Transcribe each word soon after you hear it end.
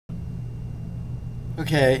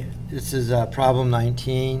Okay, this is problem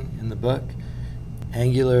 19 in the book,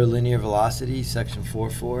 angular linear velocity, section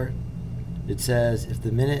 4.4. It says, if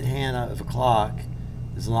the minute hand of a clock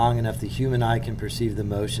is long enough, the human eye can perceive the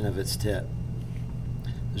motion of its tip.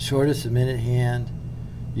 The shortest minute hand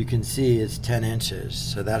you can see is 10 inches,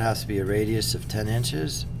 so that has to be a radius of 10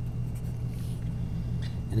 inches.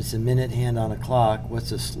 And it's a minute hand on a clock.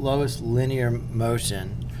 What's the slowest linear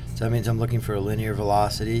motion? So that means I'm looking for a linear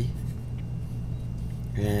velocity.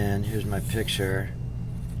 And here's my picture.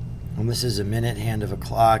 And this is a minute hand of a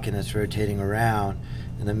clock, and it's rotating around.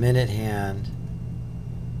 And the minute hand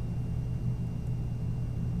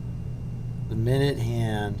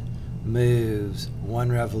moves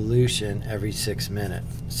one revolution every 60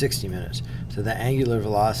 minutes. So the angular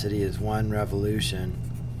velocity is one revolution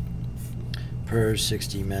per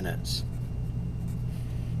 60 minutes.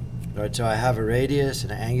 All right, so I have a radius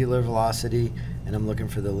and an angular velocity, and I'm looking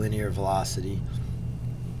for the linear velocity.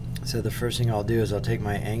 So the first thing I'll do is I'll take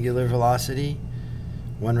my angular velocity,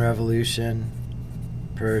 one revolution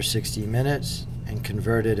per 60 minutes, and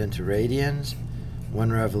convert it into radians.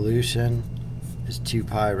 One revolution is 2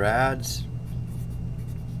 pi rads.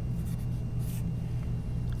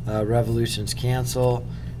 Revolutions cancel,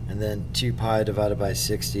 and then 2 pi divided by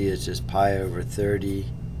 60 is just pi over 30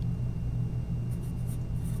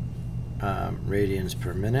 radians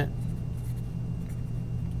per minute.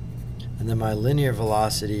 And then my linear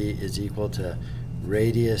velocity is equal to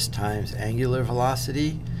radius times angular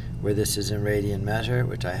velocity, where this is in radian measure,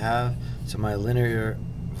 which I have. So my linear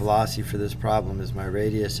velocity for this problem is my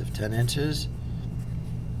radius of 10 inches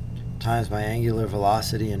times my angular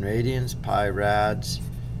velocity in radians, pi rads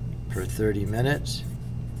per 30 minutes.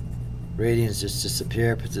 Radians just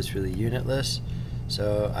disappear because it's really unitless.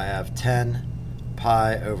 So I have 10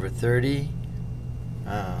 pi over 30.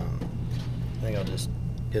 I think I'll just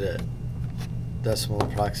get a decimal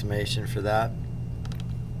approximation for that.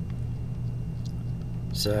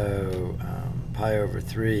 So pi over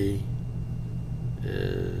 3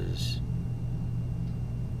 is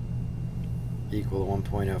equal to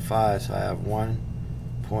 1.05, so I have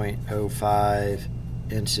 1.05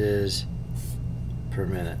 inches per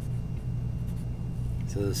minute.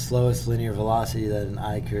 So the slowest linear velocity that an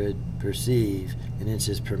eye could perceive in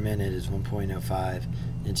inches per minute is 1.05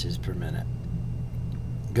 inches per minute.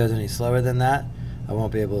 If it goes any slower than that, I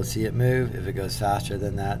won't be able to see it move. If it goes faster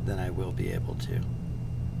than that, then I will be able to.